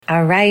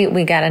All right,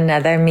 we got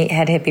another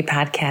Meathead Hippie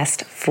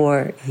podcast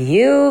for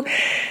you.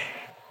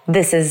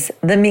 This is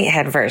the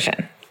Meathead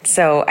version.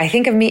 So I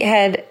think of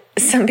Meathead,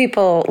 some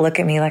people look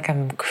at me like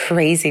I'm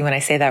crazy when I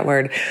say that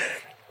word.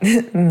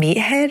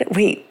 Meathead?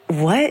 Wait,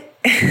 what?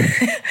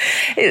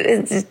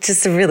 It's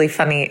just really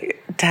funny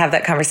to have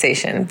that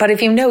conversation. But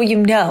if you know, you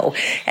know.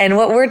 And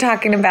what we're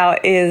talking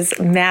about is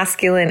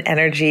masculine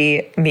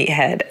energy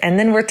meathead. And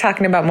then we're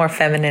talking about more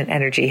feminine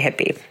energy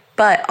hippie.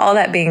 But all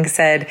that being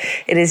said,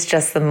 it is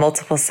just the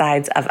multiple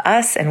sides of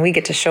us, and we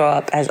get to show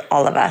up as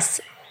all of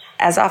us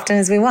as often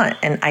as we want,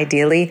 and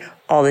ideally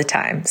all the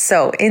time.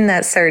 So in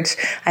that search,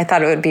 I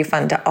thought it would be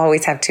fun to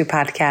always have two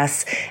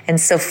podcasts. And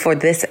so for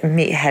this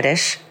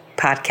Meatheadish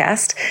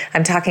podcast,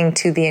 I'm talking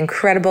to the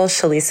incredible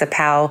Shalisa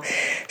Powell.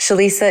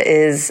 Shalisa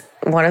is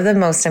one of the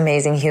most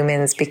amazing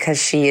humans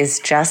because she is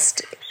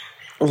just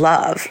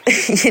love.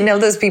 You know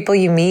those people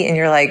you meet and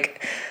you're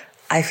like,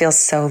 I feel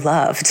so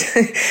loved.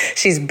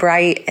 She's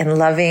bright and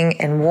loving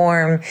and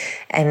warm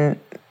and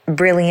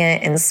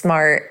brilliant and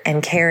smart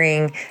and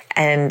caring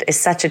and is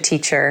such a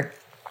teacher.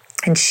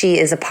 And she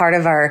is a part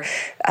of our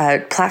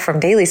platform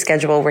daily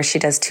schedule where she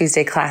does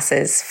Tuesday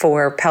classes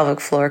for pelvic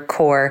floor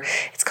core.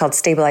 It's called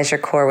Stabilize Your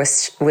Core with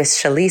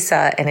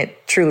Shalisa, and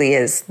it truly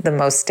is the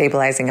most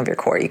stabilizing of your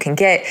core you can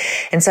get.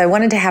 And so I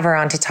wanted to have her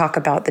on to talk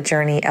about the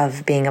journey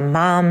of being a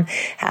mom,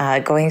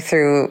 going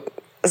through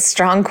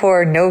strong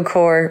core, no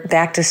core,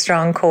 back to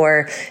strong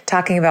core,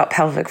 talking about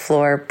pelvic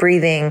floor,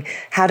 breathing.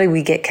 How do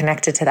we get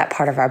connected to that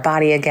part of our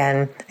body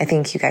again? I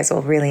think you guys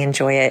will really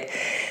enjoy it.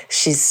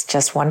 She's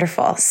just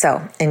wonderful.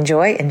 So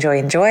enjoy. And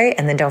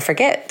then don't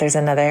forget, there's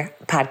another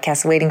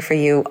podcast waiting for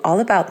you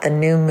all about the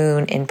new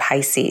moon in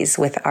Pisces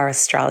with our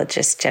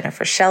astrologist,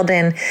 Jennifer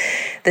Sheldon.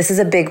 This is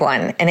a big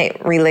one, and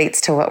it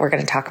relates to what we're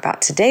going to talk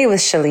about today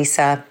with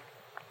Shalisa,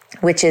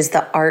 which is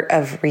the art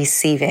of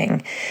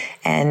receiving.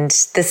 And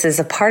this is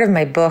a part of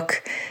my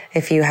book.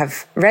 If you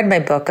have read my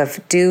book of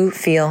Do,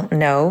 Feel,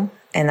 Know,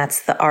 and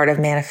that's the art of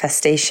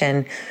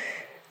manifestation,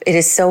 it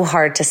is so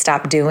hard to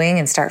stop doing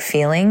and start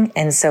feeling.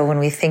 And so when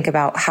we think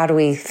about how do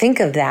we think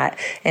of that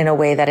in a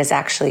way that is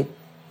actually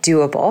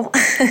doable,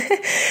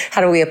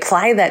 how do we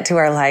apply that to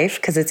our life?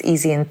 Because it's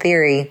easy in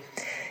theory.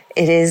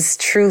 It is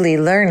truly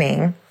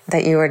learning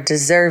that you are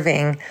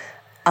deserving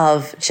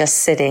of just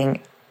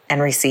sitting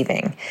and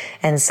receiving.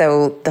 And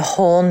so the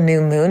whole new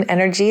moon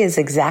energy is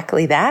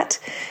exactly that.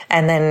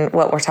 And then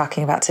what we're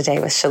talking about today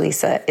with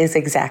Shalisa is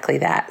exactly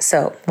that.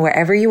 So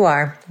wherever you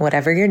are,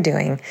 whatever you're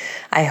doing,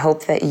 I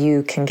hope that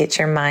you can get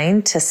your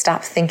mind to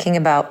stop thinking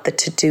about the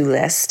to-do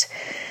list.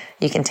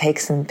 You can take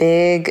some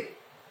big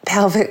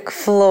pelvic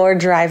floor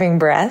driving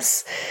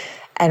breaths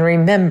and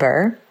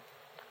remember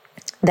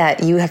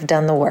that you have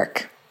done the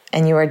work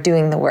and you are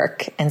doing the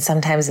work. And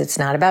sometimes it's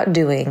not about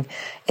doing,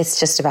 it's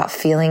just about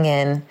feeling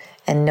in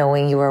and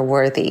knowing you are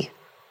worthy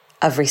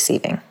of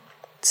receiving.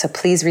 So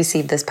please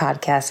receive this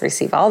podcast,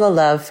 receive all the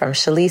love from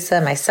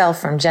Shalisa, myself,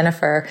 from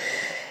Jennifer.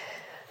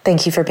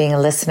 Thank you for being a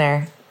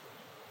listener.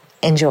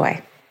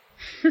 Enjoy.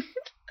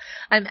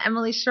 I'm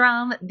Emily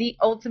Schramm, the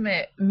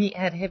ultimate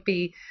meathead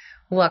hippie.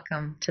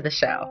 Welcome to the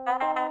show.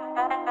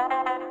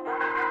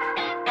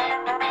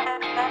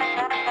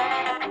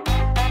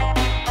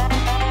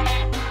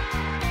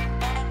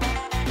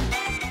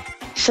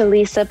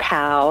 Shalisa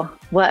Powell,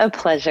 what a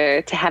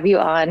pleasure to have you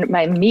on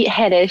my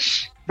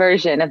meatheadish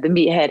version of the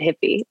Meathead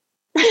Hippie.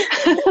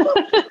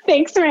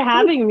 Thanks for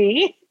having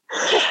me.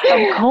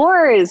 Of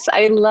course.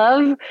 I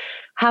love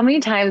how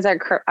many times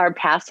our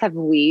paths have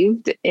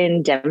weaved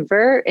in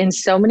Denver in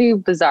so many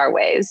bizarre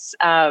ways.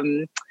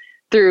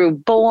 Through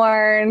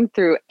Born,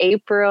 through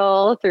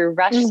April, through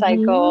Rush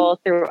Cycle,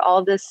 through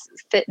all this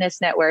fitness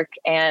network.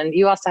 And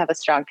you also have a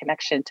strong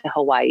connection to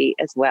Hawaii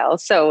as well.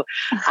 So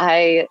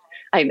I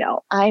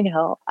know.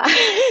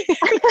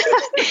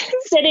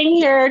 Sitting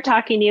here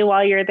talking to you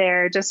while you're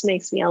there just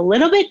makes me a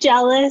little bit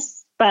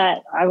jealous,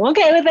 but I'm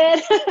okay with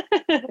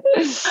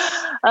it.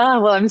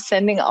 Well, I'm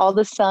sending all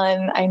the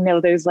sun. I know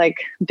there's like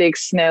big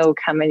snow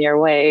coming your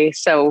way.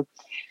 So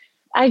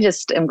I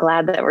just am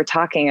glad that we're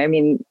talking. I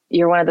mean,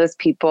 you're one of those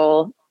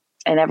people,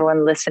 and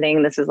everyone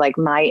listening, this is like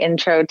my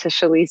intro to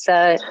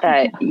Shalisa,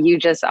 that you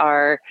just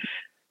are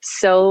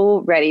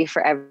so ready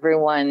for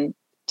everyone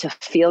to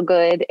feel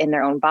good in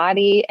their own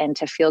body and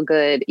to feel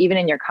good even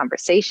in your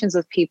conversations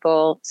with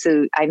people.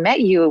 So I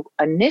met you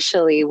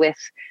initially with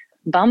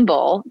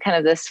Bumble, kind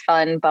of this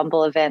fun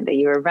Bumble event that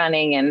you were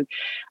running. And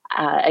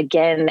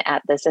again,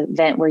 at this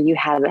event where you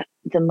had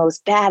the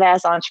most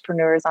badass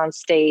entrepreneurs on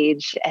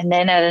stage. And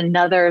then at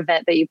another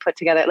event that you put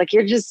together, like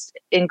you're just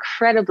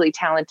incredibly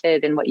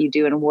talented in what you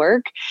do and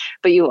work,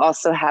 but you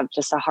also have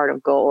just a heart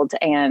of gold.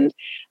 And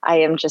I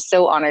am just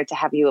so honored to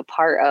have you a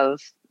part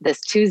of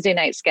this Tuesday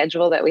night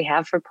schedule that we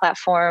have for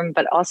Platform,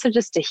 but also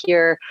just to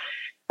hear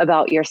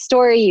about your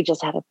story. You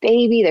just had a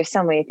baby. There's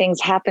so many things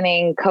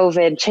happening,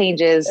 COVID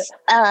changes,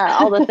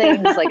 all the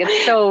things. Like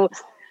it's so,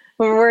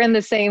 we're in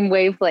the same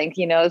wavelength,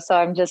 you know? So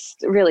I'm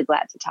just really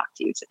glad to talk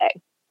to you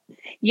today.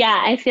 Yeah,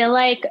 I feel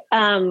like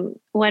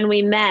when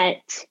we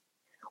met,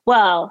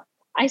 well,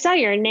 I saw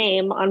your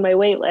name on my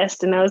wait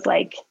list and I was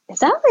like, is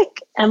that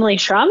like Emily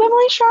Schramm?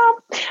 Emily Schramm?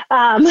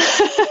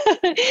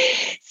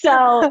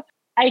 So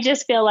I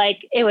just feel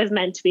like it was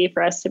meant to be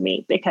for us to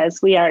meet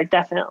because we are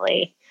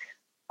definitely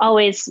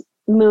always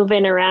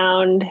moving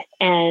around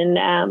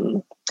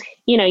and,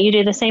 you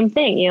do the same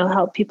thing. You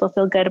help people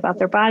feel good about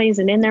their bodies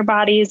and in their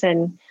bodies.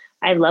 And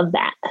I love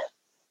that.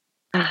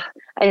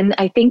 And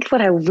I think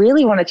what I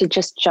really wanted to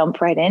just jump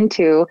right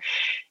into,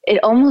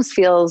 it almost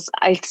feels,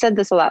 I said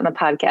this a lot in the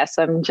podcast,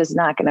 so I'm just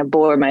not going to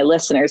bore my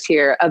listeners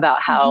here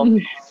about how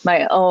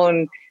my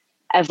own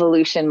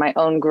evolution, my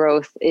own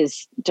growth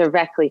is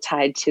directly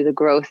tied to the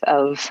growth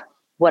of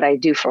what I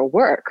do for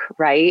work,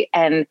 right?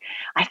 And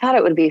I thought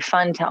it would be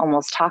fun to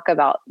almost talk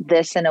about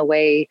this in a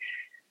way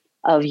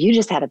of you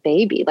just had a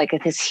baby, like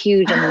this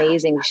huge,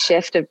 amazing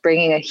shift of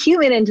bringing a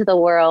human into the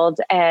world,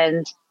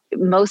 and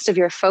most of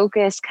your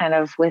focus kind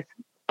of with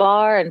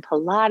barre and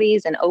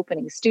Pilates and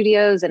opening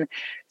studios and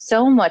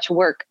so much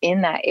work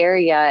in that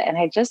area. And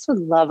I just would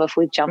love if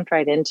we jumped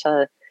right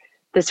into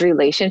this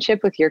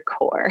relationship with your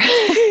core.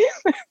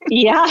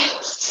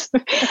 Yes.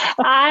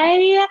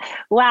 My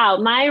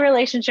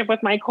relationship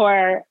with my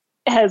core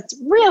has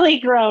really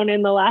grown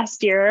in the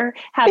last year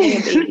having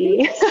a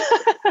baby.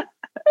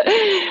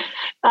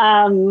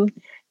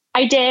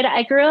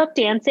 I grew up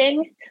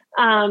dancing.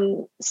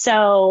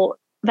 So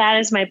that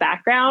is my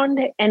background,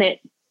 and it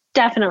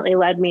definitely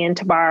led me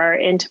into barre,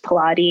 into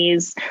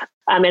Pilates.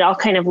 It all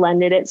kind of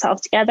blended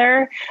itself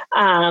together.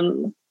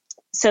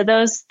 So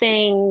those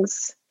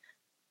things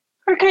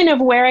are kind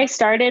of where I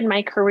started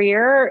my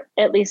career,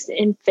 at least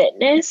in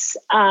fitness.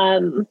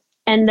 And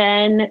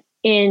then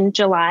in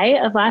July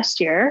of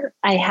last year,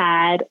 I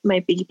had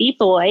my baby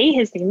boy.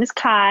 His name is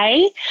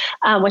Kai,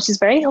 which is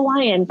very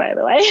Hawaiian, by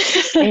the way.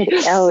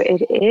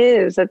 It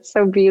is. That's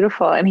so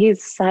beautiful. And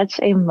he's such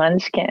a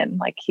munchkin.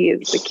 Like, he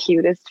is the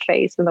cutest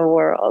face in the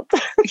world.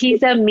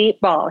 He's a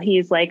meatball.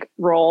 He's like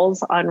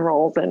rolls on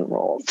rolls and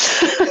rolls.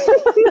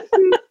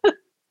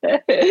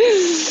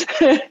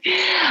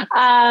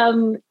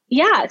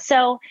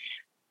 So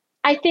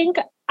I think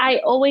I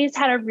always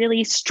had a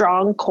really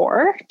strong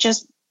core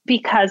just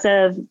because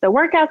of the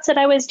workouts that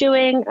I was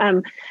doing.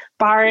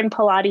 Barre and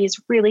Pilates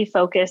really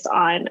focus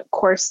on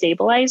core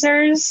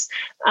stabilizers.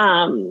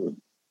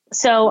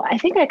 So I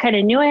think I kind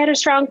of knew I had a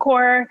strong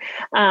core.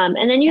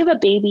 And then you have a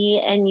baby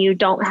and you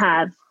don't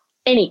have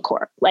any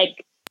core.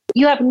 Like,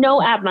 you have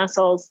no ab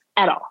muscles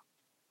at all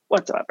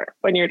whatsoever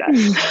when you're done.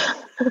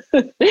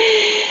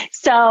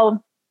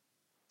 So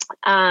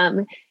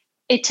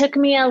it took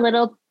me a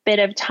little bit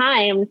of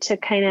time to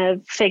kind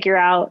of figure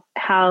out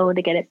how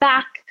to get it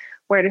back,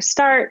 where to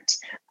start.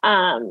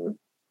 And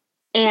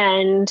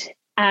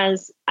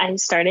as I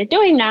started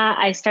doing that,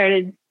 I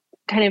started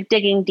kind of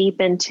digging deep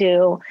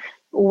into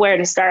where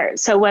to start.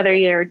 So whether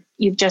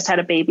you've just had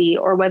a baby,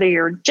 or whether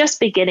you're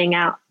just beginning,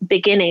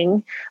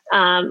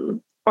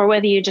 or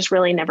whether you just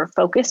really never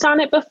focused on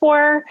it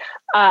before,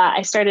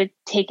 I started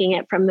taking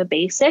it from the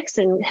basics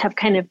and have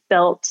kind of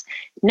built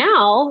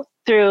now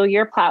through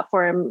your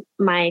platform,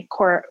 my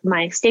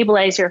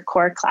Stabilize Your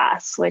Core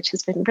class, which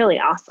has been really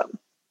awesome.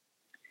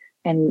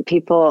 And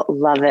people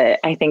love it.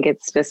 I think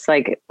it's just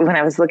like, when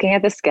I was looking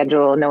at the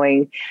schedule,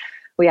 knowing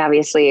we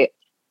obviously,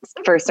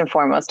 first and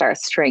foremost, our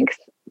strength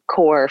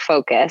core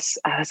focus,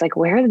 I was like,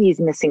 where are these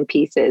missing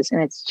pieces?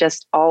 And it's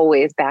just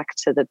always back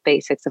to the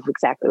basics of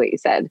exactly what you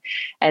said.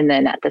 And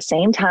then at the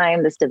same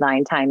time, this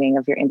divine timing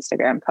of your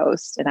Instagram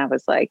post. And I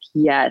was like,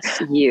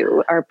 yes,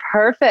 you are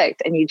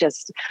perfect. And you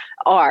just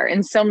are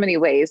in so many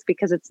ways,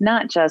 because it's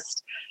not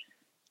just,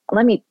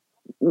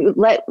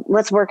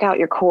 let's work out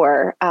your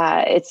core.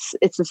 It's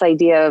this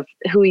idea of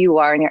who you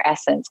are and your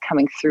essence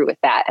coming through with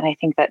that. And I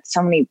think that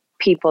so many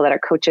people that are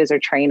coaches or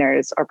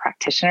trainers or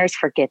practitioners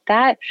forget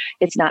that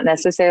it's not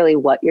necessarily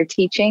what you're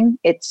teaching.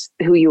 It's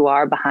who you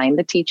are behind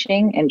the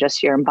teaching and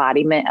just your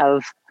embodiment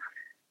of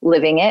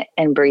living it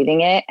and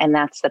breathing it. And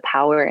that's the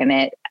power in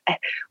it.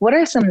 What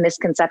are some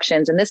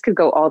misconceptions? And this could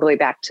go all the way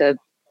back to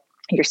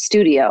your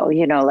studio,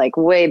 like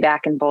way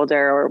back in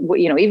Boulder, or,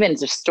 even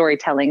just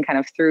storytelling kind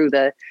of through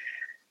the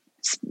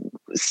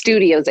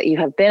studios that you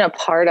have been a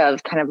part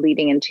of, kind of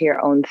leading into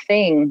your own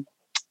thing.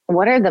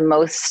 What are the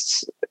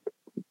most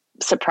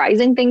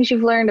surprising things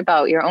you've learned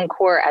about your own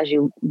core as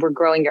you were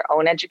growing your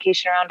own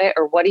education around it?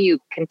 Or what do you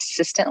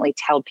consistently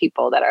tell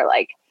people that are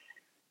like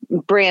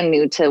brand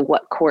new to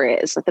what core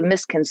is, like the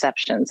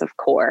misconceptions of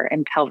core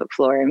and pelvic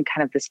floor and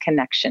kind of this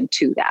connection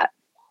to that?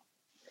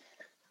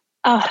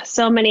 Oh,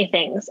 so many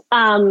things.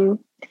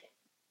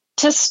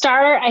 To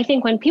start, I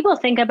think when people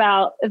think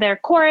about their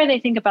core, they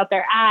think about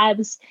their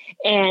abs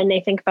and they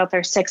think about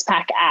their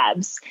 6-pack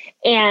abs.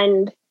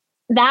 And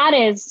that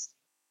is,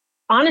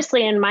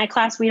 honestly, in my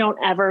class, we don't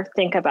ever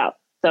think about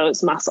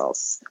those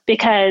muscles,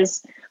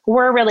 because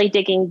we're really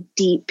digging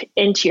deep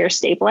into your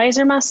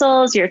stabilizer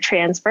muscles, your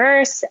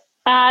transverse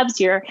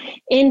abs, your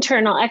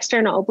internal,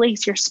 external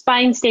obliques, your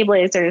spine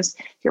stabilizers,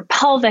 your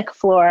pelvic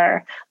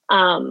floor.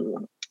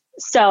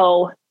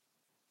 So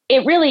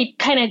it really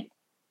kind of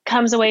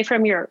comes away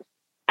from your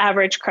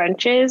average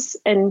crunches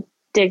and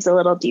digs a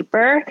little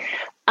deeper.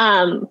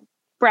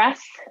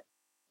 Breath,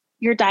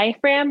 your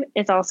diaphragm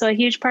is also a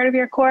huge part of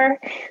your core.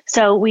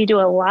 So we do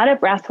a lot of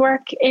breath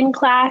work in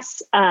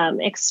class,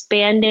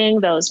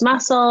 expanding those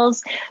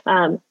muscles,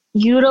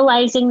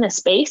 utilizing the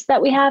space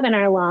that we have in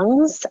our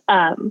lungs.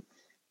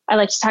 I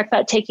like to talk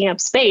about taking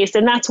up space.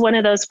 And that's one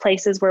of those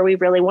places where we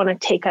really want to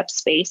take up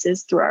space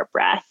is through our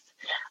breath.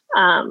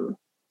 And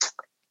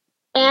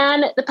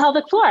the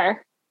pelvic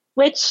floor,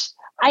 which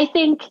I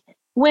think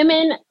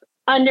women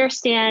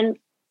understand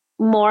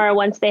more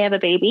once they have a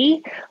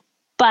baby,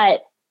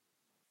 but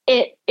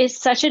it is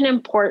such an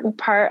important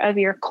part of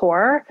your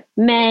core.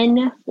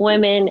 Men,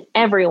 women,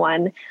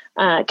 everyone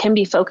can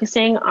be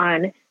focusing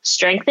on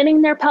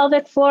strengthening their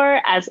pelvic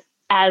floor as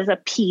a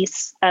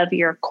piece of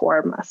your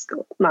core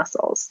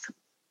muscles.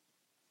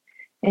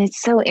 And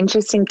it's so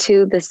interesting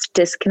too, this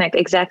disconnect,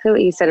 exactly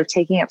what you said of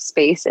taking up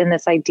space and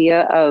this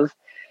idea of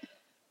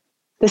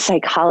the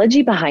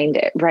psychology behind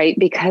it, right?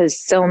 Because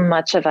so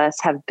much of us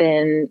have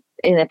been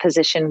in a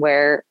position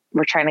where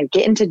we're trying to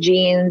get into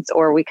jeans,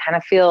 or we kind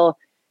of feel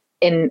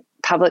in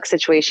public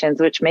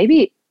situations, which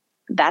maybe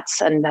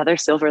that's another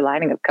silver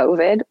lining of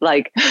COVID,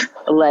 like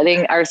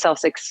letting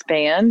ourselves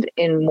expand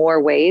in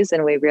more ways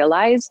than we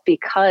realize,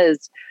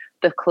 because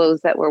the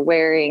clothes that we're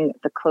wearing,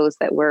 the clothes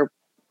that we're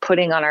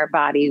putting on our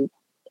body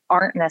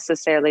aren't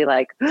necessarily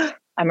like,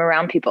 I'm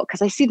around people.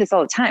 Because I see this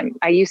all the time.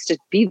 I used to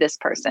be this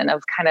person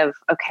of kind of,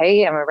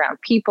 okay, I'm around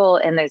people,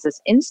 and there's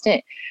this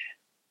instant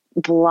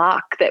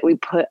block that we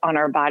put on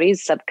our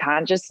bodies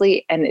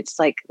subconsciously. And it's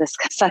like this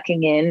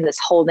sucking in, this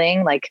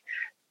holding, like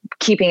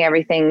keeping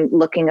everything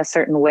looking a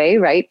certain way,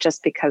 right?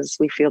 Just because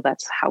we feel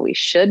that's how we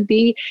should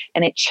be.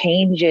 And it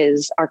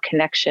changes our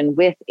connection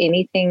with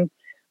anything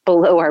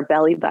below our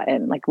belly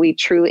button. Like we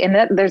truly, and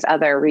there's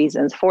other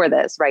reasons for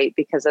this, right?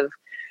 Because of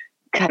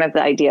kind of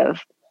the idea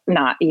of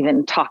not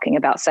even talking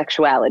about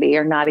sexuality,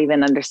 or not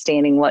even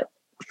understanding what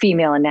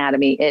female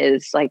anatomy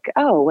is. Like,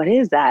 oh, what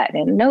is that?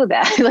 And know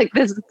that like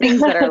this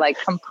things that are like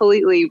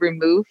completely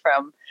removed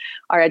from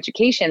our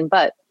education.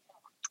 But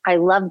I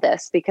love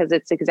this because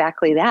it's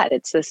exactly that.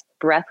 It's this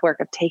breath work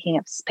of taking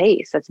up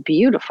space. That's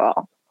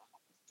beautiful.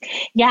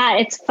 Yeah,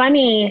 it's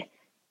funny.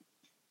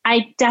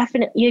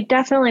 You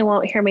definitely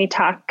won't hear me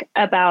talk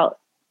about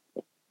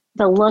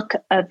the look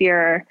of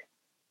your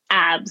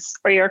abs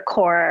or your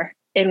core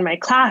in my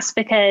class,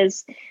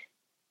 because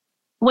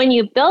when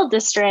you build the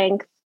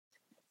strength,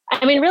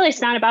 I mean, really,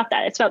 it's not about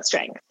that. It's about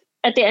strength.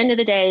 At the end of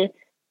the day,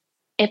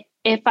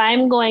 if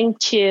I'm going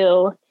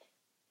to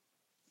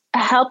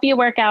help you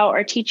work out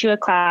or teach you a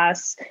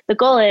class, the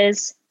goal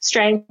is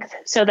strength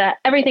so that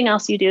everything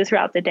else you do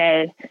throughout the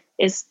day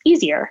is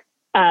easier.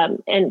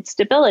 And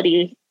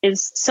stability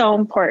is so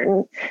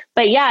important.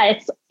 But yeah,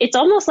 it's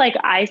almost like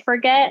I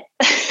forget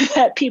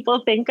that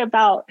people think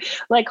about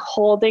like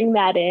holding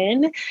that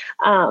in,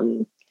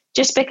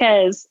 just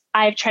because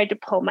I've tried to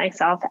pull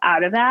myself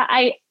out of that.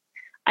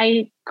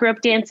 I grew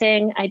up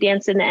dancing. I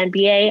danced in the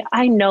NBA.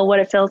 I know what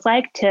it feels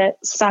like to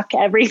suck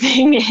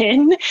everything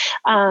in.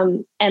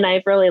 And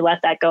I've really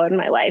let that go in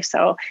my life.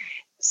 So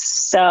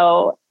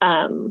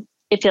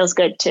it feels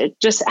good to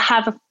just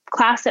have a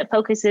class that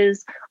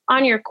focuses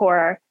on your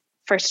core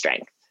for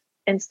strength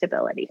and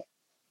stability.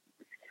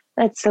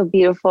 That's so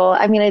beautiful.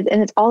 I mean,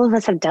 and it's all of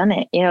us have done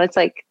it. You know, it's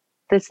like,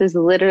 this is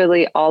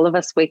literally all of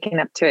us waking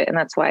up to it. And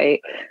that's why,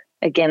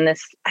 again,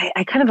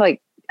 I kind of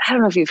like, I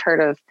don't know if you've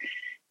heard of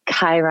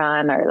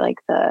Chiron or like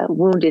the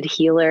wounded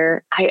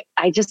healer.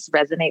 I just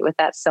resonate with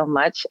that so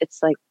much.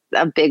 It's like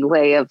a big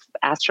way of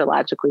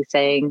astrologically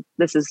saying,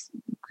 this is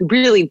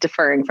really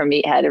deferring from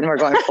meathead and we're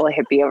going full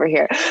hippie over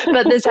here.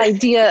 But this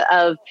idea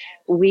of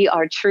we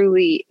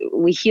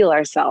heal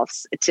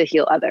ourselves to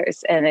heal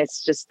others. And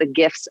it's just the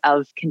gifts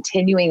of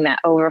continuing that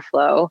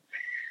overflow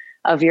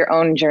of your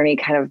own journey,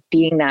 kind of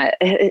being that.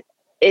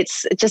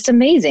 It's just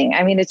amazing.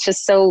 I mean, it's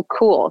just so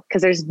cool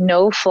because there's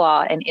no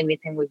flaw in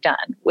anything we've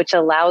done, which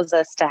allows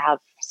us to have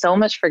so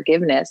much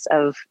forgiveness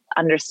of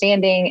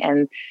understanding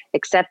and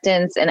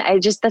acceptance. And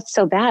that's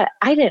so bad.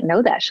 I didn't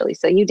know that, Shalisa.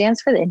 So you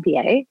danced for the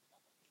NBA?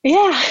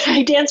 Yeah,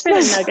 I danced for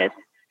the Nuggets.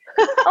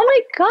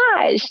 Oh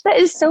my gosh, that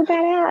is so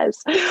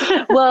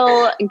badass.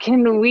 Well,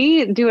 can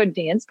we do a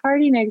dance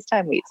party next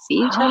time we see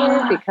each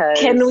other? Because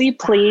can we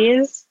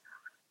please?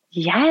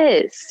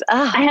 Yes.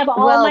 I have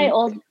all my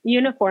old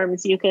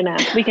uniforms. We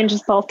can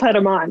just both put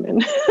them on.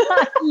 And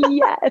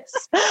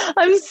yes,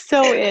 I'm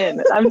so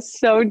in. I'm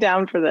so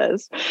down for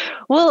this.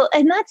 Well,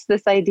 and that's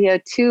this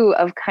idea too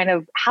of kind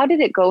of how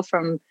did it go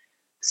from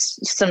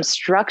some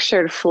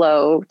structured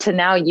flow to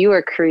now you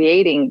are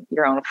creating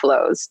your own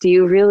flows? Do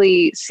you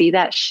really see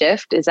that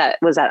shift? Was that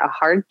a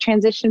hard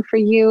transition for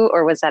you,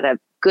 or was that a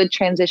good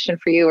transition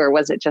for you, or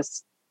was it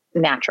just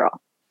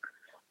natural?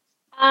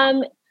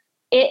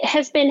 It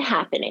has been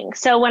happening.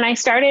 So when I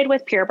started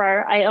with Pure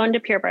Barre, I owned a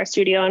Pure Barre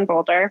studio in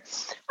Boulder.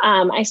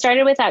 I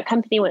started with that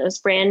company when it was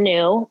brand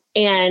new.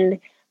 And a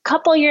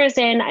couple years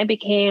in, I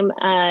became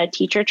a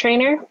teacher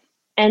trainer.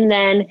 And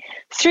then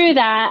through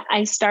that,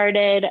 I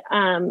started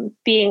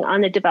being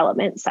on the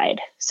development side.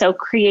 So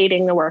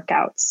creating the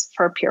workouts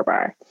for Pure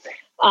Barre.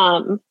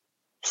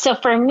 So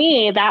for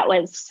me, that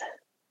was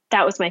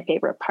my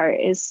favorite part,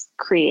 is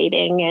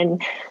creating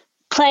and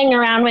playing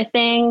around with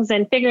things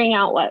and figuring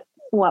out what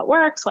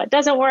works, what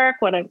doesn't work,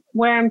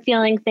 where I'm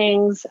feeling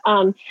things.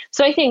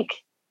 So I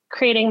think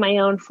creating my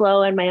own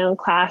flow and my own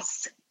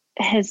class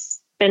has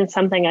been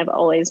something I've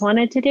always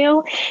wanted to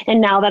do.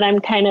 And now that I'm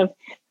kind of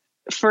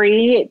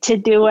free to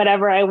do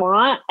whatever I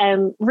want,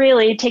 I'm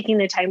really taking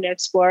the time to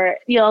explore.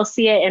 You'll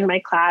see it in my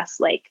class,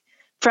 like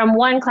from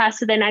one class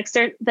to the next,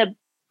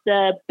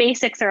 the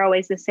basics are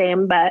always the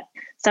same, but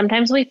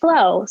sometimes we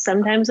flow,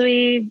 sometimes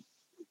we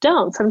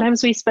don't.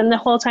 Sometimes we spend the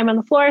whole time on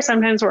the floor.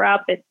 Sometimes we're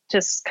up. It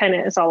just kind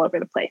of is all over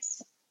the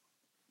place.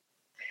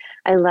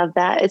 I love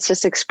that. It's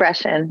just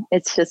expression.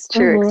 It's just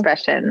true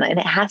expression. And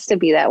it has to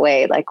be that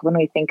way. Like when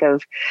we think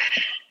of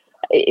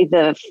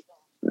the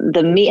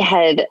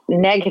meathead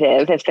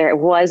negative, if there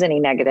was any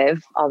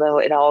negative, although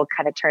it all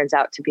kind of turns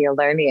out to be a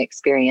learning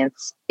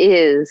experience,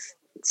 is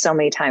so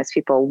many times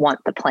people want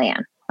the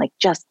plan. Like,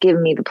 just give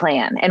me the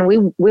plan. And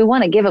we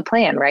want to give a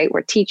plan, right?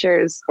 We're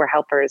teachers, we're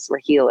helpers, we're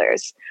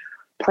healers.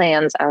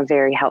 Plans are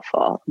very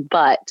helpful,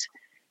 but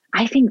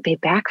I think they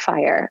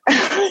backfire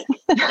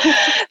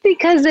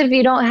because if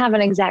you don't have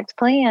an exact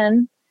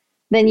plan,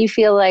 then you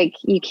feel like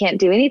you can't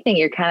do anything.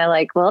 You're kind of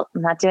like, well,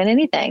 I'm not doing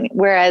anything.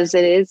 Whereas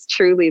it is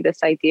truly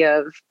this idea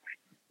of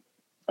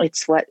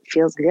it's what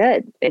feels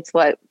good. It's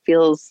what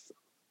feels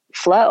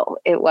flow.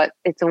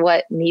 It's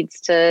what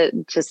needs to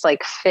just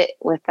like fit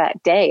with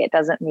that day. It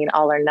doesn't mean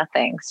all or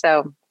nothing.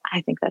 So I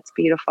think that's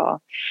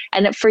beautiful.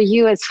 And for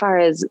you, as far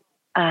as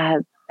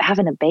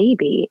having a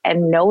baby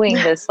and knowing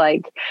this,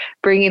 like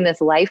bringing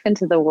this life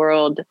into the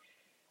world,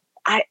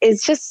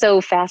 it's just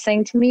so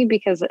fascinating to me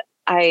because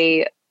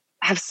I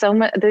have so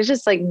much, there's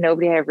just like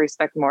nobody I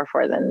respect more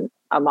for than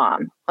a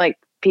mom, like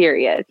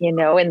period,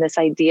 and this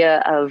idea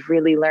of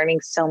really learning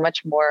so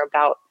much more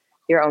about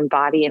your own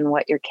body and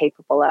what you're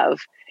capable of.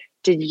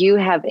 Did you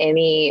have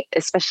any,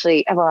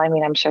 especially, well, I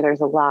mean, I'm sure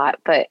there's a lot,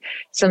 but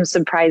some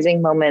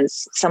surprising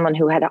moments, someone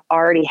who had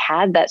already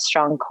had that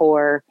strong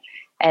core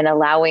and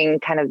allowing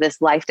kind of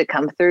this life to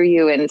come through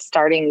you and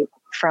starting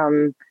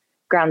from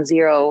ground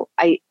zero?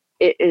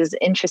 It is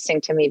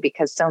interesting to me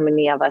because so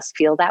many of us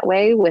feel that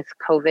way with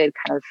COVID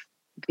kind of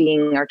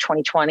being our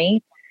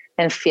 2020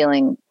 and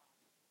feeling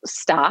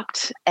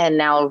stopped and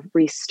now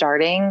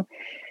restarting.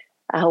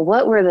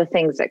 What were the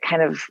things that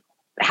kind of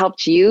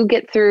helped you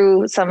get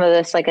through some of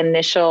this like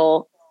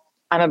initial,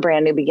 I'm a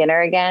brand new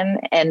beginner again,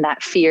 and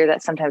that fear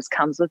that sometimes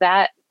comes with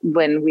that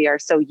when we are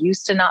so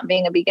used to not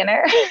being a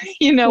beginner?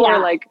 We're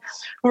like,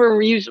 we're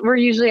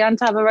usually on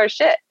top of our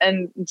shit.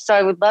 And so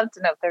I would love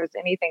to know if there was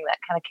anything that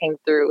kind of came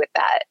through with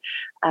that,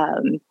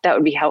 that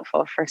would be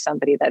helpful for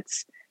somebody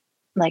that's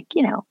like,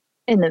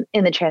 in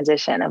the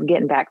transition of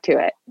getting back to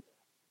it.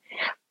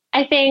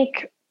 I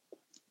think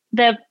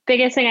the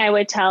biggest thing I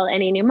would tell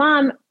any new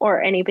mom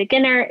or any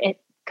beginner, it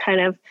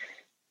kind of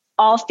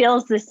all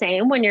feels the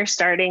same when you're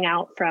starting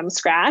out from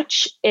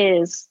scratch,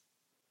 is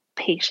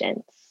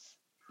patience.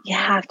 You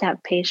have to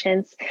have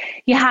patience.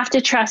 You have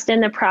to trust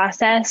in the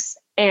process.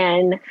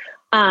 And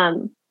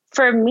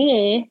for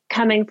me,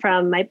 coming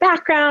from my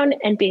background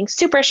and being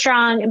super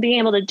strong and being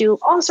able to do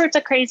all sorts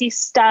of crazy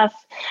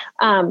stuff,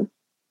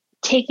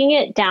 taking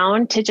it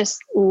down to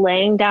just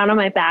laying down on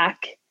my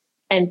back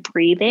and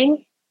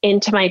breathing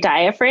into my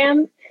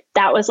diaphragm,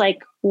 that was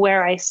like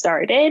where I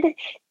started.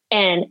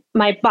 And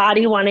my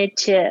body wanted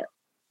to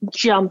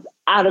jump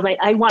out of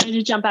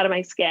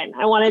my skin.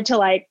 I wanted to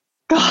like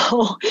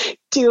go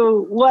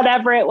do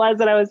whatever it was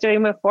that I was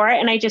doing before,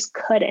 and I just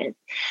couldn't.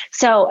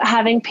 So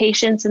having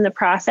patience in the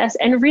process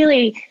and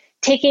really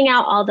taking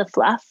out all the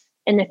fluff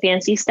and the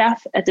fancy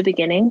stuff at the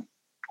beginning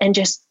and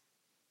just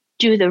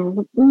do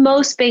the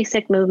most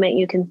basic movement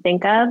you can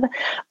think of,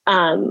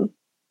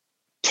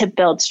 to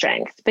build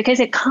strength, because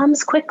it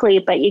comes quickly,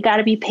 but you got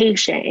to be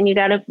patient and you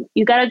got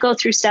to go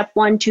through step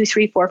 1, 2,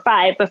 3, 4,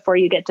 5 before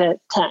you get to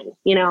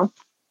 10,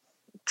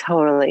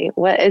 Totally.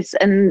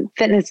 And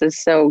fitness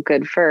is so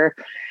good for,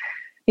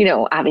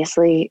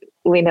 obviously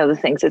we know the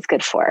things it's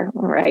good for,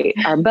 right?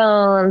 Our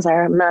bones,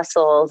 our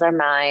muscles, our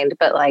mind,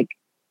 but like,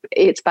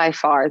 it's by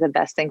far the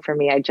best thing for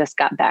me. I just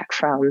got back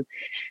from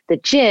the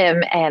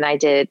gym and I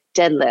did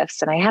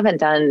deadlifts, and I haven't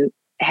done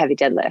heavy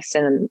deadlifts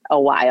in a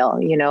while,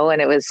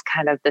 and it was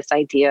kind of this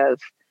idea of,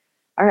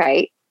 all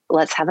right,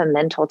 let's have a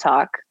mental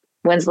talk.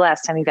 When's the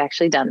last time you've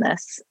actually done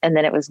this? And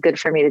then it was good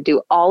for me to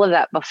do all of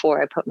that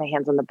before I put my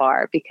hands on the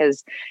bar,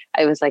 because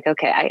I was like,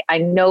 okay, I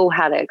know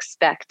how to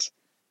expect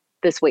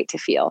this weight to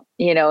feel,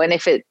 and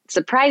if it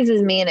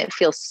surprises me and it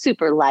feels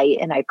super light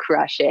and I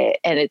crush it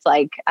and it's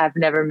like, I've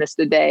never missed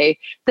a day,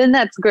 then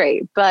that's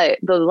great. But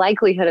the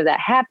likelihood of that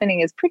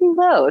happening is pretty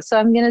low. So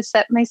I'm going to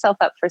set myself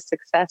up for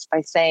success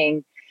by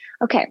saying,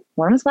 Okay,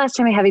 when was the last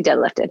time I heavy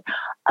deadlifted?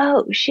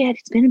 Oh shit,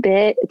 it's been a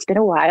bit. It's been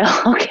a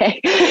while. Okay,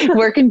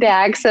 working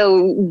back.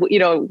 So,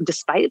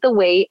 despite the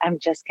weight, I'm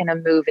just going to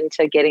move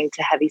into getting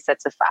to heavy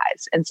sets of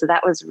fives. And so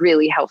that was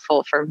really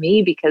helpful for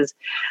me because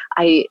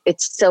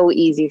it's so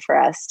easy for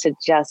us to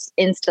just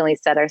instantly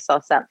set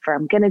ourselves up for,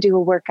 I'm going to do a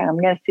workout. I'm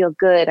going to feel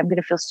good. I'm going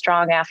to feel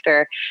strong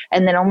after.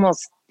 And then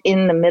almost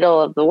in the middle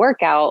of the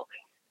workout,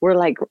 we're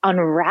like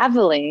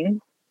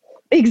unraveling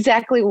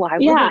exactly why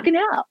we're working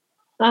out.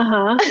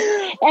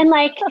 And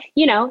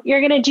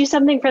you're going to do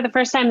something for the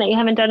first time that you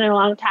haven't done in a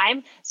long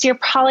time. So you're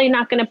probably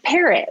not going to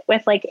pair it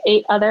with like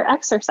 8 other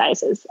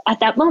exercises at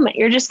that moment.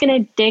 You're just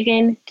going to dig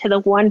into the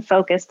one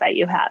focus that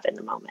you have in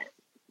the moment.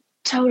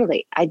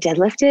 Totally. I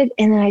deadlifted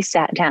and then I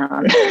sat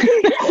down.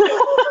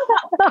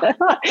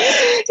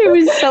 It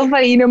was so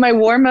funny. My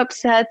warm-up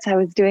sets, I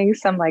was doing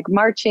some like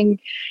marching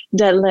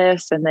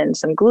deadlifts and then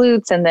some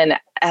glutes. And then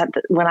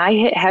when I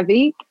hit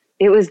heavy,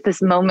 it was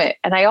this moment.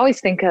 And I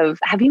always think of,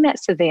 have you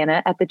met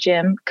Savannah at the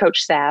gym,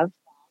 Coach Sav?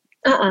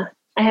 I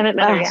haven't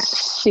met her yet.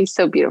 She's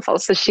so beautiful.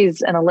 So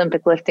she's an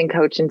Olympic lifting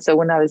coach. And so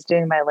when I was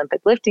doing my Olympic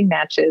lifting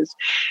matches,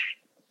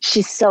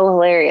 she's so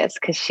hilarious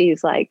because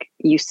she's like,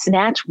 you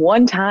snatch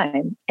one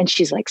time and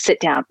she's like, sit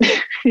down.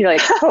 You're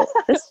like, oh,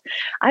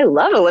 I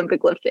love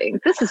Olympic lifting.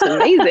 This is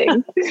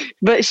amazing.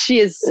 But she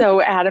is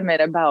so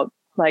adamant about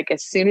like,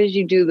 as soon as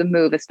you do the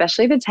move,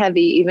 especially if it's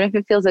heavy, even if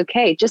it feels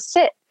okay, just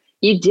sit.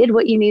 You did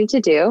what you needed to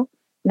do.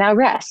 Now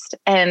rest.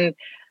 And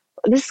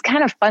this is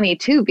kind of funny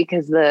too,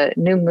 because the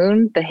New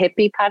Moon, the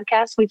hippie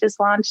podcast we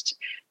just launched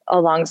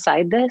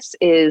alongside this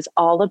is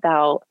all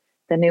about,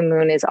 the new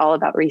moon is all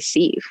about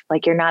receive.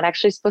 Like you're not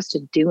actually supposed to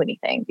do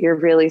anything. You're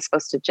really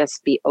supposed to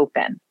just be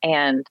open.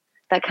 And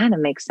that kind of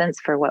makes sense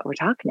for what we're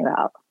talking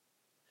about.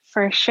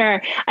 For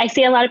sure. I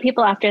see a lot of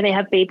people after they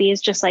have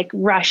babies just like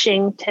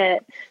rushing to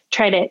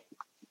try to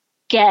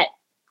get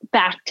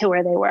back to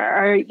where they were,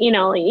 or,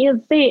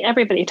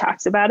 everybody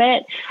talks about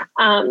it.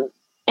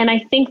 And I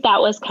think that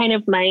was kind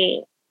of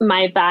my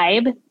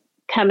vibe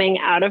coming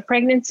out of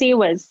pregnancy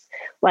was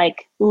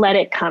like, let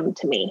it come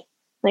to me.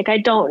 Like, I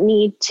don't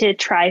need to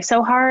try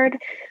so hard.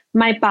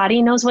 My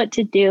body knows what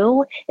to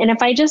do. And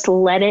if I just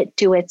let it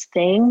do its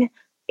thing,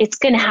 it's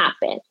going to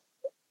happen.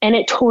 And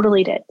it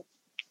totally did.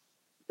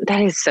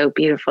 That is so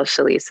beautiful,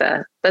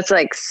 Shalisa. That's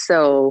like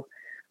so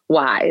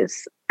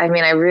wise. I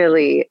mean,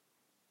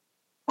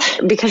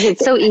 because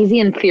it's so easy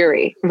in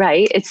theory,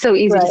 right? It's so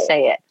easy to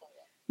say it.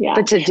 Yeah.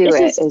 But to do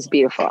it is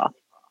beautiful.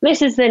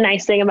 This is the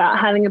nice thing about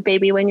having a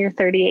baby when you're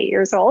 38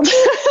 years old.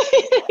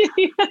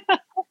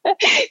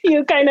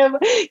 You kind of,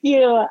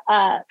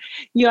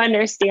 you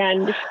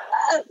understand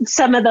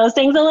some of those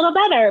things a little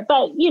better,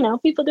 but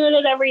people do it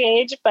at every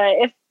age. But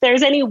if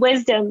there's any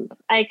wisdom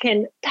I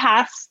can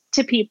pass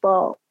to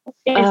people,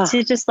 is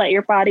to just let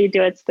your body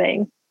do its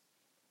thing.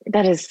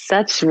 That is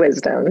such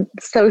wisdom.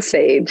 So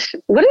sage.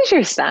 What is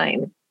your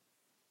sign?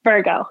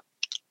 Virgo.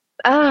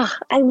 Oh,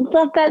 I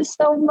love that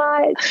so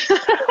much.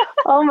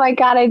 Oh my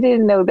God, I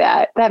didn't know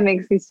that. That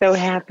makes me so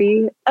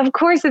happy. Of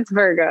course it's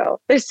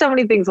Virgo. There's so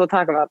many things we'll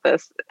talk about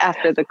this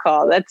after the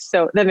call. That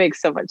makes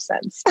so much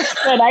sense.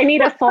 But I need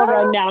a full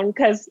rundown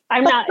because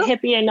I'm not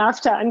hippie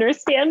enough to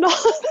understand all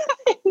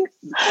the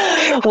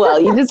things.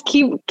 Well, you just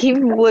keep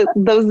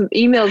those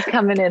emails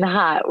coming in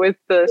hot with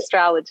the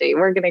astrology.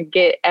 We're going to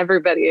get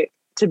everybody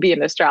to be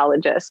an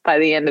astrologist by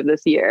the end of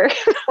this year.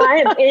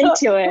 I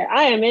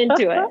am into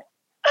it.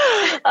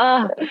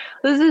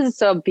 This is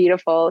so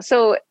beautiful.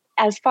 So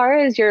as far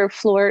as your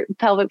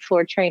pelvic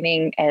floor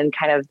training and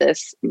kind of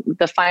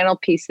the final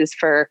pieces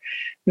for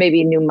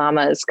maybe new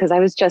mamas, because I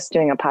was just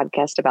doing a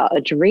podcast about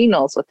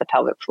adrenals with the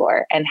pelvic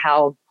floor and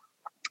how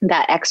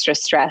that extra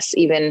stress,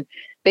 even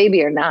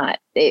baby or not,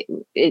 it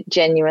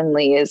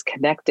genuinely is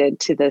connected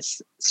to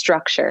this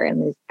structure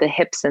and the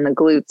hips and the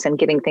glutes and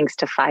getting things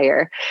to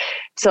fire.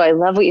 So I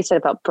love what you said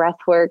about breath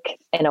work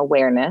and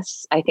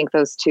awareness. I think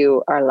those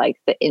two are like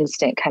the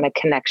instant kind of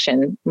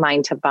connection,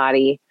 mind to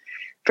body.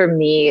 For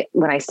me,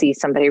 when I see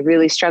somebody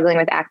really struggling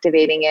with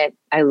activating it,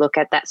 I look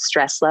at that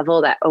stress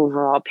level, that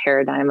overall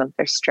paradigm of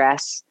their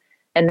stress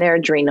and their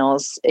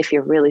adrenals. If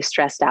you're really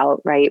stressed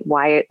out, right?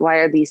 Why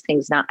are these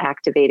things not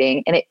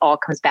activating? And it all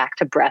comes back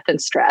to breath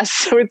and stress.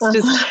 So it's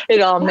just,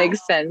 it all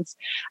makes sense.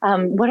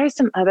 What are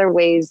some other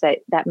ways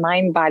that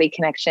mind-body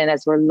connection,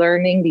 as we're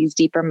learning these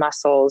deeper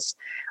muscles,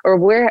 or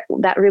where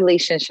that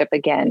relationship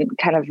again,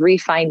 kind of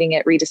refinding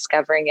it,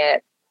 rediscovering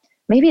it?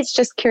 Maybe it's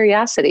just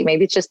curiosity.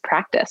 Maybe it's just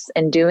practice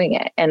and doing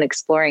it and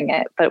exploring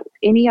it. But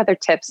any other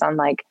tips on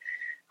like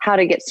how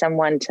to get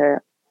someone to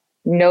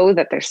know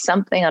that there's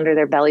something under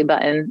their belly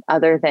button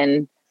other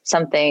than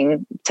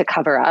something to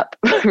cover up,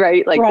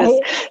 right? Like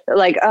this,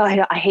 like, oh,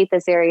 I hate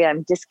this area.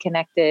 I'm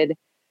disconnected.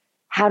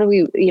 How do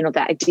we,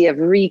 the idea of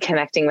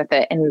reconnecting with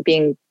it and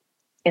being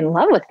in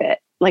love with it,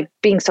 like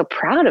being so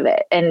proud of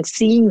it and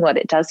seeing what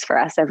it does for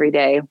us every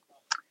day.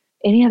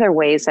 Any other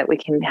ways that we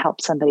can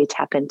help somebody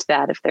tap into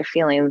that if they're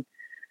feeling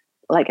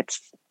like it's,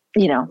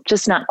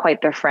 just not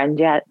quite their friend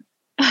yet?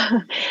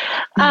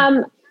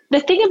 The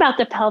thing about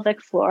the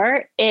pelvic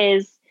floor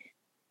is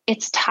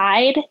it's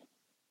tied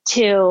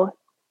to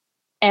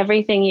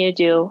everything you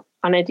do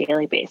on a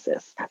daily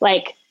basis.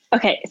 Like,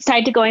 okay, it's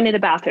tied to going to the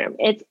bathroom.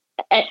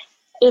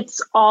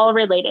 It's all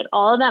related.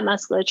 All of that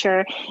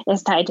musculature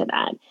is tied to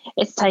that.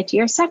 It's tied to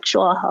your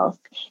sexual health.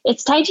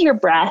 It's tied to your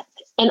breath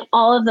and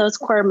all of those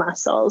core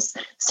muscles.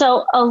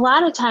 So a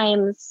lot of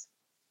times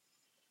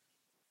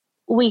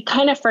we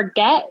kind of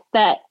forget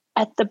that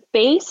at the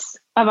base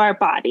of our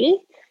body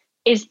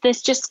is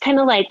this just kind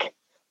of like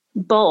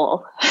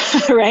bowl,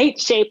 right?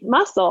 Shaped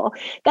muscle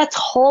that's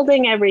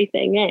holding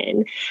everything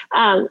in.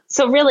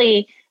 So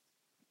really,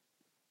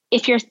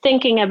 if you're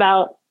thinking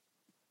about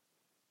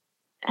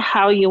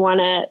how you want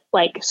to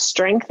like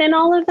strengthen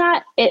all of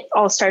that, it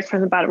all starts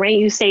from the bottom, right?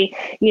 You say,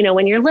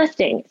 when you're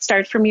lifting, it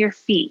starts from your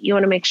feet. You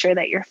want to make sure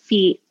that your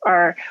feet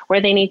are where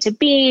they need to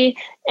be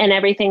and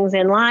everything's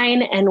in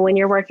line. And when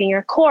you're working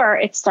your core,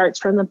 it starts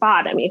from the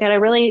bottom. You got to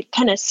really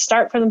kind of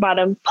start from the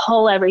bottom,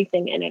 pull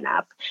everything in and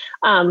up.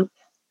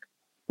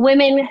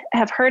 Women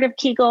have heard of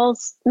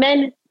Kegels.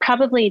 Men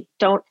probably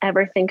don't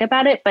ever think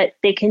about it, but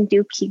they can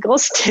do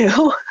Kegels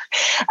too.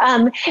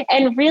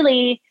 And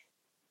really,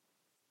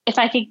 if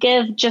I could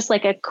give just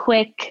like a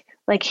quick,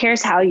 like,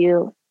 here's how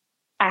you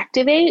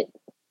activate,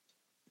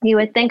 you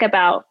would think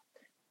about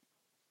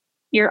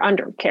your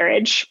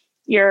undercarriage,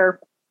 your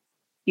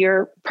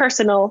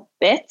personal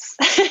bits,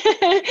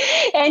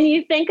 and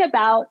you think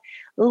about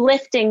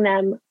lifting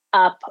them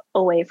up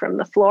away from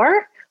the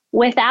floor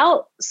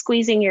without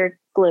squeezing your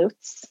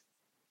glutes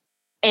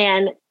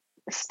and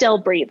still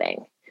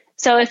breathing.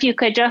 So if you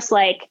could just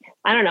like,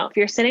 I don't know, if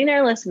you're sitting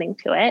there listening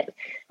to it.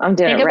 I'm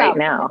doing it right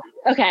now.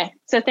 Okay.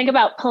 So think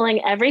about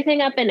pulling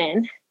everything up and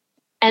in,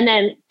 and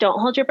then don't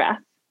hold your breath.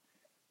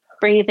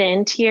 Breathe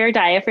into your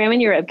diaphragm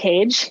and your rib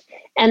cage.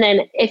 And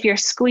then if you're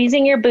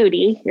squeezing your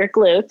booty, your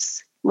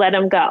glutes, let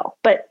them go,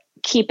 but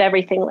keep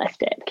everything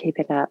lifted. Keep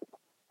it up.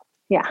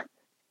 Yeah.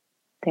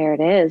 There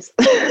it is.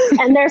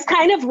 And there's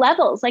kind of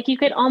levels. Like you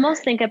could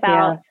almost think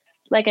about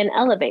like an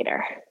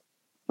elevator,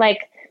 like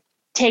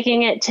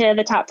taking it to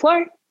the top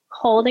floor,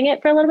 holding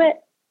it for a little bit,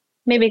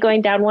 maybe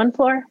going down one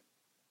floor,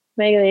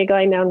 maybe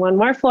going down one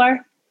more floor,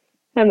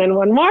 and then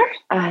one more,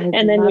 and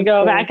then you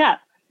go back up.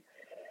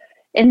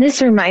 And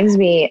this reminds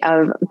me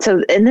of,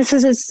 and this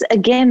is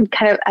again,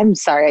 kind of, I'm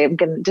sorry,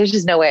 there's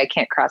just no way I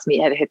can't cross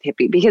meathead hip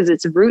hippie, because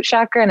it's root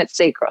chakra and it's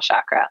sacral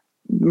chakra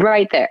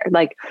right there.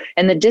 Like,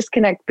 and the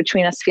disconnect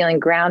between us feeling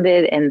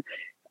grounded and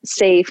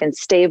safe and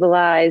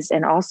stabilized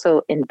and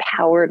also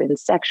empowered and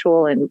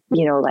sexual and,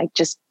 like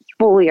just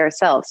fully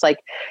ourselves. Like,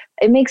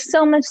 it makes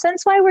so much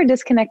sense why we're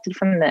disconnected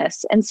from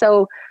this. And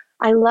so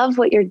I love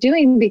what you're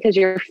doing, because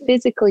you're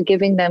physically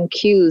giving them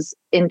cues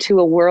into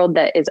a world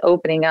that is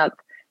opening up,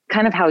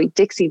 kind of how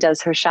Dixie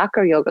does her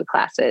chakra yoga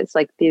classes.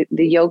 Like the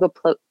yoga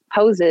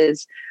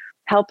poses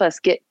help us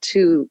get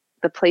to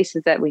the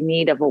places that we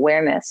need of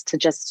awareness to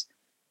just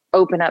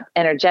open up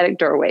energetic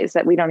doorways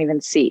that we don't even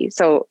see.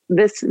 So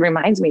this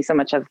reminds me so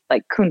much of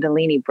like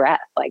Kundalini breath.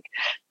 Like,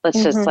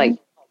 let's just like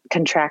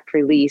contract,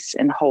 release,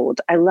 and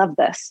hold. I love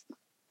this.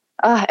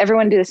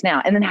 Everyone do this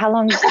now. And then how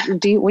long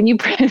do you, when you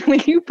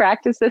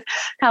practice this,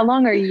 how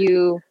long are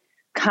you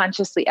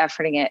consciously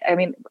efforting it? I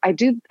mean, I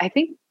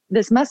think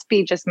this must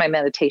be just my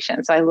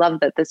meditation. So I love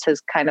that this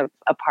is kind of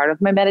a part of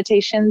my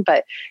meditation,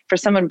 but for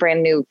someone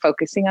brand new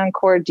focusing on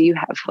core, do you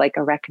have like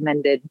a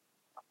recommended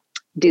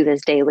do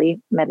this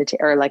daily meditate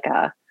or like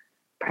a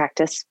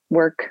practice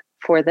work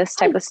for this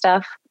type of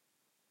stuff?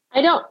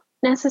 I don't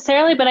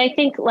necessarily, but I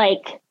think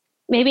like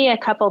maybe a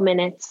couple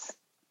minutes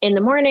in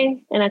the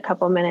morning and a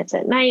couple minutes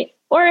at night.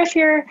 Or if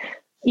you're,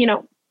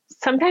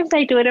 sometimes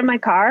I do it in my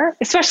car,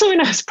 especially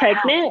when I was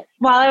pregnant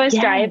while I was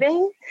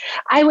driving.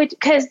 I would,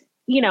 because,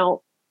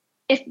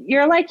 if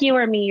you're like you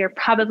or me, you're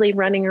probably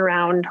running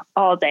around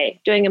all day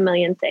doing a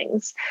million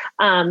things.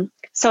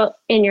 So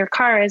in your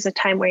car is a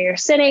time where you're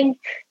sitting.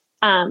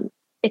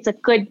 It's a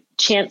good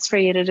chance for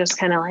you to just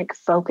kind of like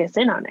focus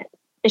in on it.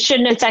 It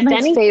shouldn't affect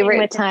anything.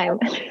 Favorite time.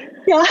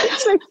 Yeah,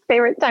 it's my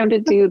favorite time to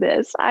do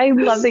this. I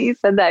love that you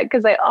said that,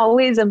 because I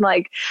always am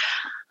like,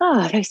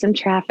 oh, there's some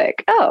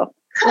traffic. Oh,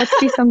 let's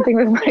do something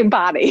with my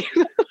body.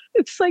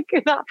 It's like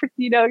an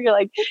opportunity, you're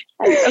like,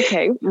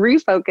 okay,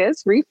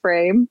 refocus,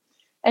 reframe.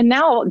 And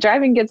now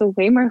driving gets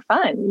way more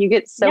fun. You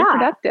get so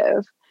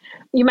productive.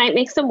 You might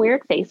make some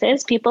weird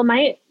faces. People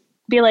might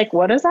be like,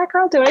 what is that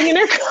girl doing in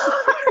her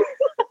car?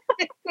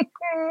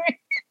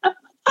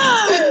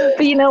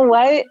 But you know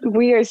what?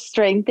 We are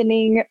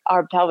strengthening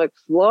our pelvic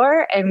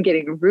floor and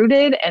getting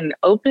rooted and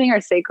opening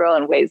our sacral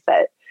in ways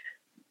that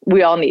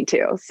we all need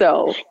to.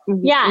 So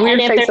weird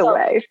face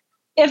away.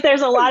 If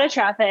there's a lot of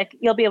traffic,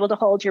 you'll be able to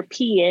hold your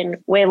pee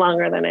in way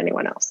longer than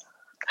anyone else.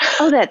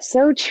 Oh, that's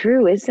so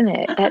true, isn't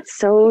it? That's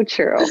so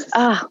true.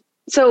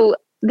 So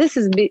this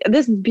is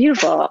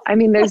beautiful. I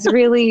mean, there's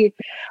really,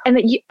 and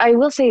I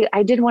will say,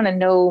 I did want to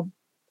know,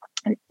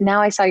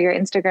 now I saw your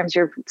Instagrams,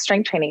 your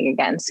strength training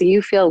again. So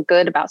you feel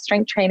good about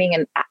strength training,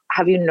 and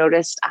have you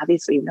noticed,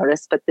 obviously you've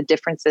noticed, but the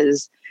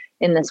differences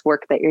in this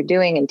work that you're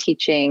doing and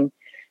teaching,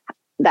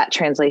 that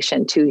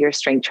translation to your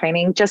strength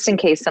training, just in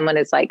case someone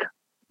is like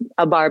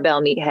a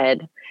barbell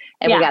meathead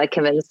and we got to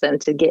convince them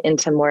to get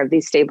into more of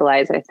these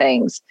stabilizer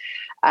things.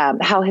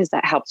 How has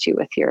that helped you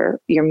with your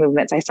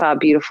movements? I saw a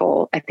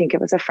beautiful, I think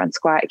it was a front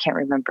squat. I can't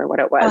remember what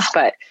it was,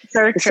 but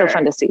it's so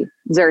fun to see.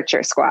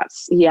 Zercher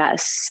squats.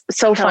 Yes.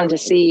 So fun to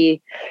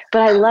see,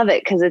 but I love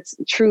it because it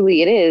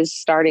is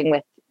starting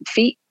with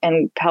feet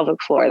and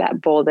pelvic floor,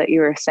 that bowl that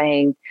you were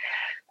saying.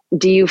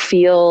 Do you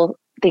feel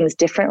things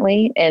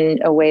differently in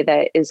a way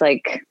that is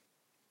like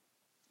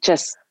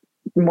just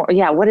more?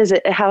 Yeah. What is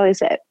it? How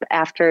is it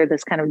after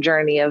this kind of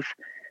journey of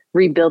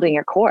rebuilding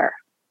your core?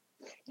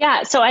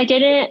 Yeah. So I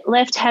didn't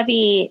lift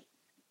heavy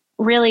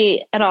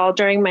really at all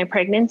during my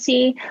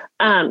pregnancy.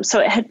 So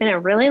it had been a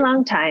really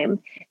long time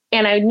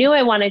and I knew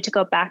I wanted to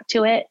go back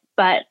to it,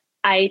 but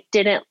I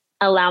didn't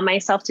allow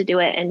myself to do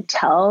it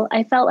until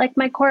I felt like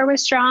my core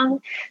was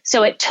strong.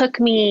 So it took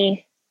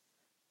me,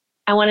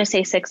 I want to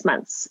say 6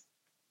 months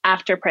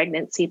after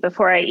pregnancy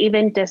before I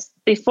even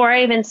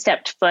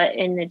stepped foot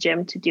in the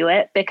gym to do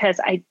it, because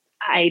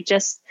I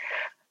just,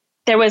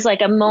 there was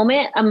like a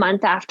moment a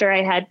month after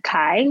I had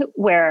Kai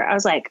where I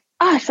was like,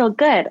 oh, I feel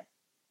good.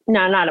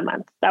 No, not a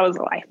month. That was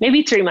a lie.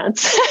 Maybe 3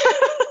 months.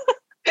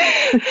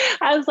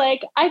 I was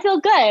like, I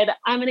feel good.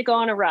 I'm going to go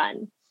on a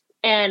run.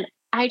 And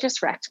I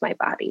just wrecked my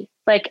body.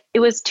 Like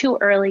it was too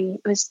early.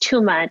 It was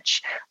too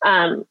much.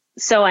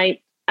 So I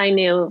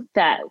knew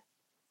that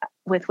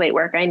with weight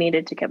work, I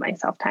needed to give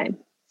myself time.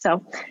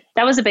 So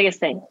that was the biggest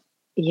thing.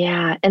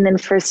 Yeah. And then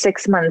for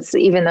 6 months,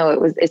 even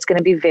though it's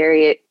going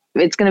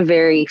to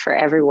vary for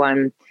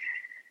everyone.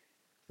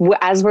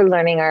 As we're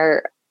learning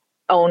our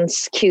own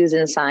cues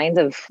and signs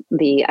of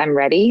the I'm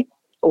ready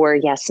or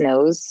yes,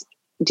 no's,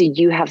 did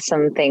you have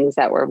some things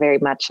that were very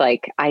much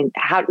like,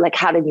 how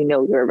did you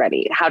know you were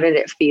ready? How did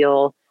it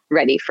feel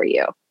ready for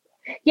you?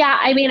 Yeah.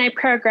 I mean, I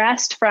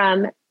progressed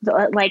from,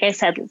 like I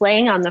said,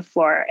 laying on the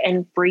floor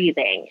and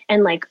breathing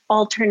and like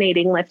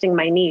alternating, lifting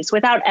my knees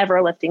without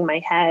ever lifting my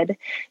head,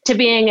 to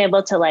being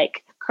able to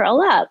like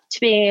curl up, to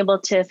being able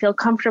to feel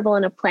comfortable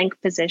in a plank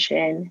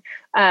position,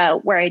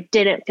 where I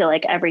didn't feel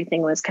like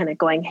everything was kind of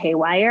going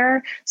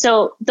haywire.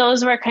 So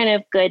those were kind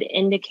of good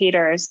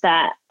indicators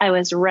that I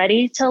was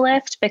ready to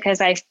lift,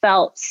 because I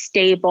felt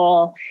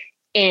stable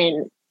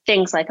in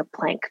things like a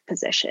plank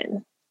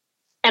position.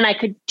 And I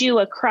could do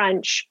a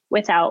crunch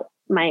without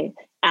my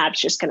abs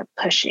just kind of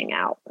pushing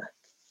out.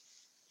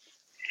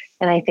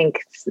 And I think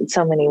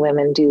so many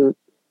women do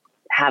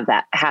have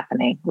that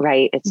happening,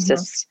 right? It's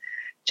just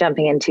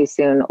jumping in too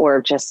soon,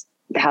 or just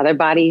how their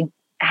body,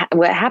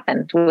 what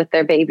happened with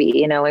their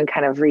baby, and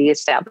kind of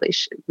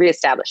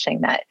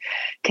reestablishing that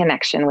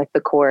connection with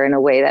the core in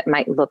a way that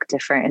might look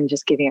different, and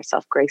just giving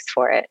yourself grace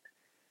for it.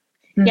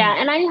 Yeah.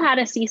 And I had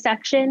a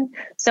C-section,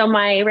 so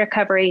my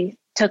recovery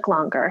took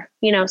longer.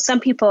 Some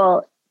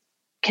people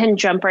can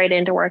jump right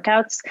into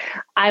workouts.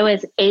 I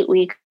was 8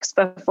 weeks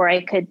before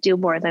I could do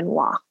more than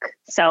walk.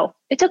 So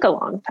it took a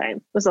long time.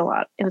 It was a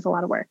lot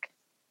of work.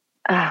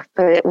 But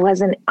it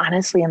wasn't,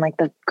 honestly, in like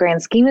the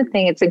grand scheme of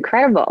things, it's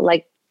incredible.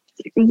 Like,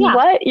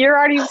 what? You're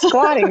already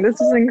squatting. This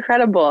is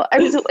incredible.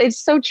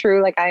 It's so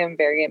true. Like, I am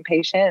very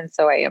impatient. And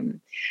so I am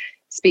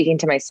speaking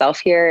to myself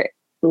here.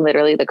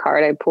 Literally, the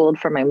card I pulled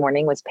for my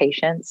morning was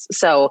patience.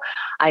 So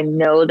I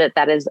know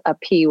that is a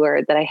P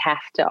word that I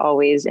have to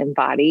always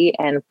embody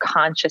and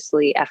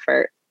consciously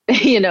effort,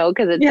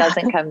 because it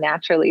doesn't come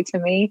naturally to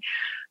me.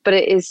 But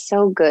it is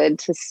so good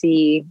to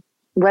see,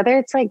 whether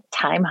it's like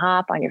time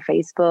hop on your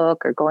Facebook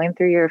or going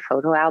through your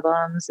photo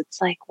albums.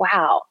 It's like,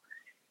 wow,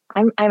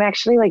 I'm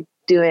actually like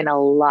doing a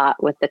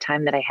lot with the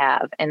time that I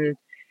have. And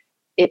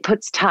it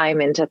puts time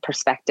into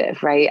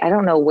perspective, right? I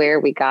don't know where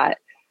we got,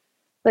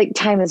 like,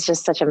 time is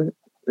just such a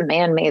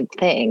man-made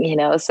thing,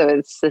 so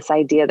it's this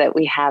idea that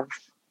we have,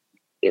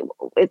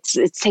 it's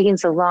taking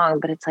so long,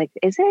 but it's like,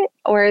 is it,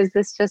 or is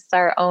this just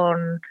our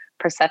own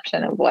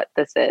perception of what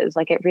this is?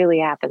 Like, it really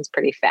happens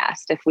pretty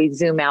fast if we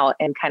zoom out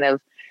and kind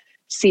of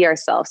see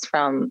ourselves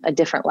from a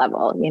different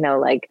level,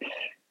 like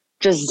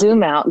just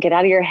zoom out, get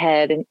out of your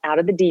head and out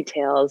of the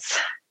details.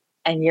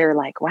 And you're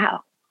like,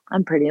 wow,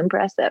 I'm pretty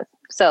impressive.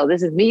 So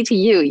this is me to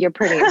you. You're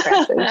pretty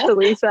impressive,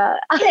 Shalisa.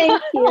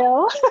 Thank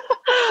you.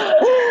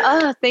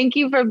 Thank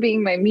you for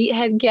being my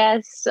Meathead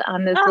guest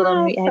on this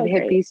little Meathead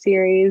Hippie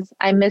series.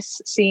 I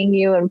miss seeing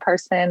you in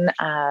person.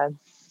 I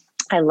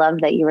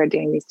love that you are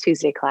doing these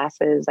Tuesday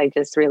classes. I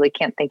just really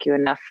can't thank you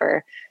enough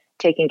for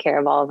taking care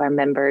of all of our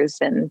members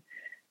and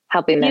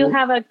helping them.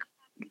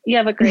 You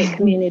have a great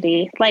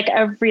community, like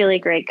a really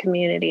great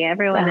community.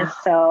 Everyone is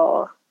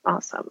so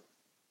awesome.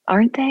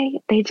 Aren't they?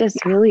 They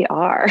just really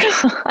are.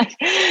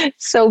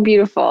 So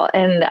beautiful.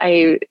 And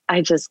I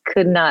just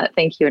could not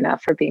thank you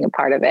enough for being a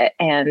part of it,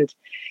 and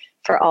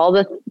for all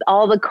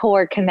the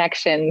core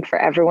connection for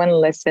everyone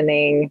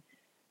listening,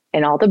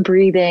 and all the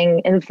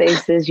breathing and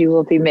faces you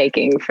will be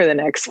making for the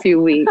next few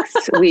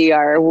weeks. We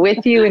are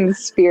with you in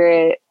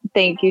spirit.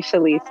 Thank you,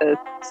 Shalisa,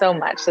 so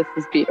much. This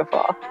is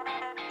beautiful.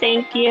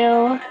 Thank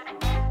you.